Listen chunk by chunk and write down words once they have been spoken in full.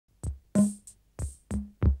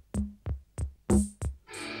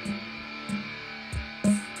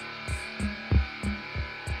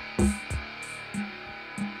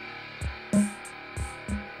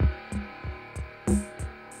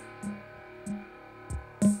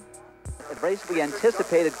race we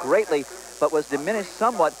anticipated greatly, but was diminished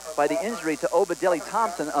somewhat by the injury to Obadele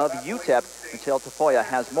Thompson of UTEP. Michelle Tafoya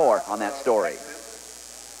has more on that story.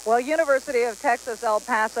 Well, University of Texas El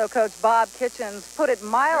Paso coach Bob Kitchens put it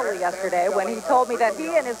mildly yesterday when he told me that he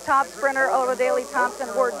and his top sprinter Obadele Thompson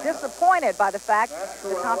were disappointed by the fact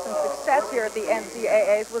that Thompson's success here at the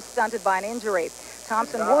NCAAs was stunted by an injury.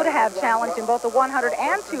 Thompson would have challenged in both the 100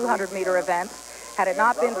 and 200 meter events had it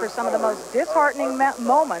not been for some of the most disheartening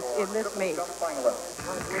moments in this meet.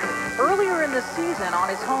 Earlier in the season, on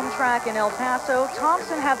his home track in El Paso,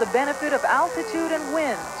 Thompson had the benefit of altitude and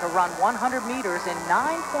wind to run 100 meters in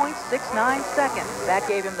 9.69 seconds. That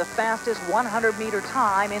gave him the fastest 100-meter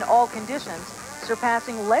time in all conditions,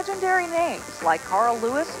 surpassing legendary names like Carl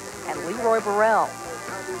Lewis and Leroy Burrell.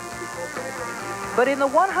 But in the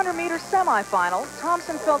 100-meter semifinal,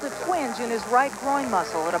 Thompson felt a twinge in his right groin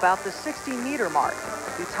muscle at about the 60-meter mark.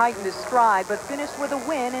 He tightened his stride, but finished with a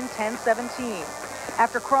win in 10:17.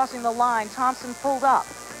 After crossing the line, Thompson pulled up,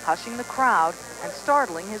 hushing the crowd and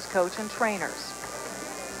startling his coach and trainers.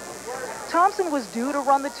 Thompson was due to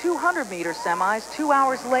run the 200-meter semis 2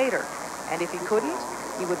 hours later, and if he couldn't,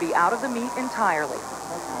 he would be out of the meet entirely.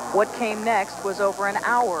 What came next was over an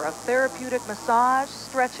hour of therapeutic massage,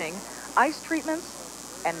 stretching, ice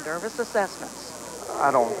treatments, and nervous assessments.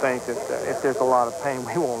 I don't think that if there's a lot of pain,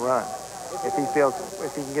 we won't run. If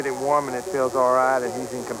he can get it warm and it feels all right and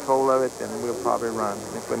he's in control of it, then we'll probably run.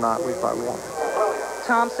 If we're not, we probably won't.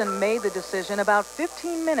 Thompson made the decision about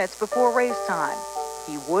 15 minutes before race time.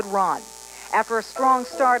 He would run. After a strong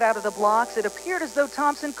start out of the blocks, it appeared as though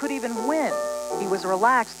Thompson could even win. He was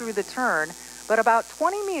relaxed through the turn, but about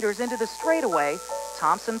 20 meters into the straightaway,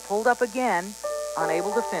 Thompson pulled up again,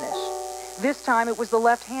 unable to finish. This time it was the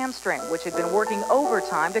left hamstring, which had been working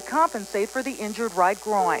overtime to compensate for the injured right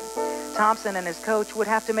groin. Thompson and his coach would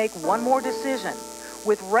have to make one more decision.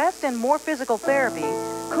 With rest and more physical therapy,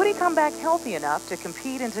 could he come back healthy enough to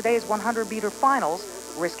compete in today's 100-meter finals,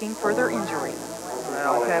 risking further injury?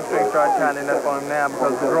 Well, the hamstring started tightening up on him now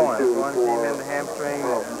because of the groin. The groin came in the hamstring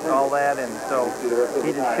and all that, and so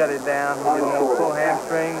he just shut it down. He didn't want to pull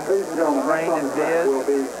hamstring, sprained and dead.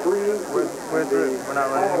 We're through. We're not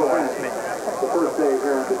running anymore this meet.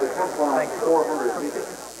 Thank you.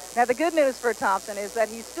 Now, the good news for Thompson is that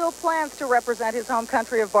he still plans to represent his home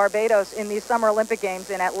country of Barbados in the Summer Olympic Games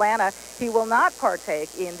in Atlanta. He will not partake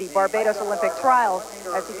in the Barbados Olympic trials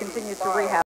as he continues to rehab.